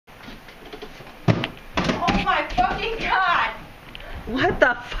What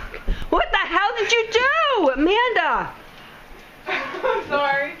the fuck? What the hell did you do, Amanda? I'm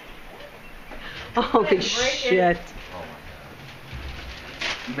sorry. Holy shit. Oh my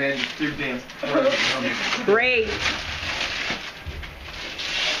god. Man, just threw dance. Great.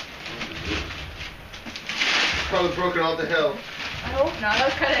 Probably broken all to hell. I hope not. That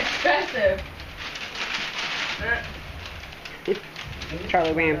was kind of expensive.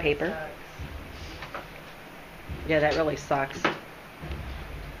 Charlie ran paper. Yeah, that really sucks.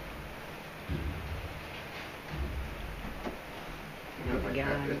 Oh my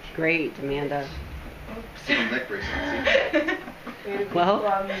God. Great, Amanda. Neck bracelet. Well,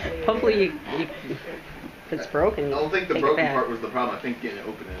 hopefully if it's broken, I don't think the take it broken back. part was the problem. I think getting it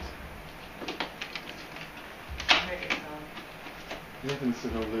open is. Nothing's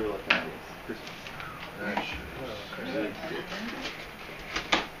sitting over there like that. It's Christmas.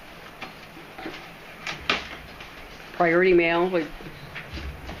 Priority mail.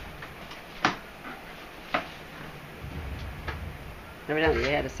 Evidently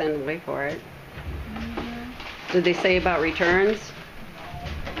they had to send away for it. Did they say about returns?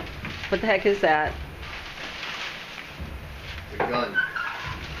 What the heck is that? The gun.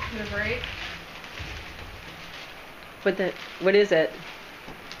 Did it break? What is it?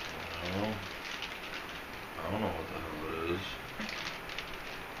 I don't know what the hell it is.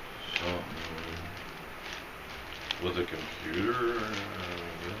 Something with a computer.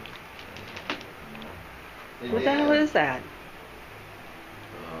 What the hell is that?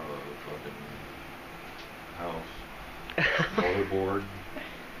 Fucking house. Motherboard.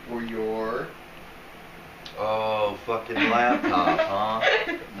 For your. Oh, fucking laptop, huh?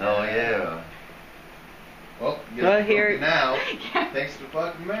 Oh yeah. Well, you Well, get here- it now. Thanks to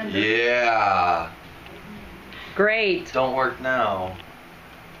fucking Amanda. Yeah. Great. Don't work now.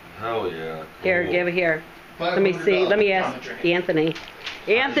 Hell yeah. Cool. Here, give it here. Let me see. Let me ask Anthony.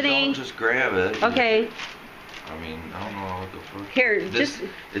 Anthony. Don't just grab it. Okay. I mean, I don't know what the fuck. Here, this, just.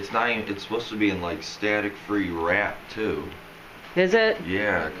 It's not even, it's supposed to be in like static-free wrap too. Is it?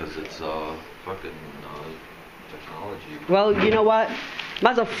 Yeah, because it's fucking technology. Well, you know what?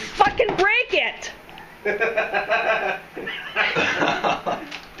 Might as well fucking break it.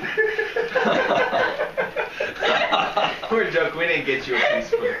 Poor joke. We didn't get you a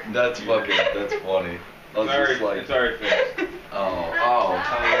piece of it. That's fucking. That's funny. I was just like. It's already fixed. Oh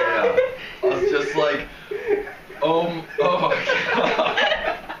yeah. I was just like, oh my god.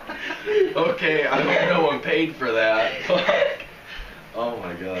 Okay, I don't know I'm paid for that. Fuck. Oh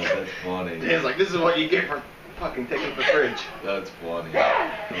my god, that's funny. Dan's like, this is what you get for fucking taking the fridge. That's funny. Oh,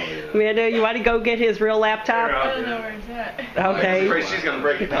 yeah. Amanda, you want to go get his real laptop? I don't know where it's at. Okay. I'm afraid she's gonna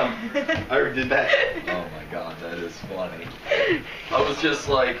break it down. I already did that. Oh my god, that is funny. I was just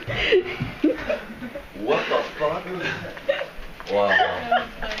like, what the fuck? Wow.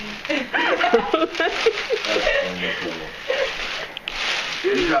 That's wonderful.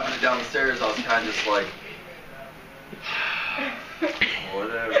 You dropping it down the stairs, I was kind of just like,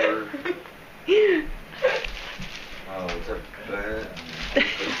 whatever. Oh, it's a bed.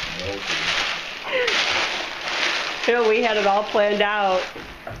 You know, we had it all planned out.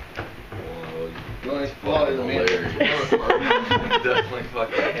 Whoa, it's fucking hilarious. Definitely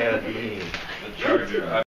fucking had me. The charger.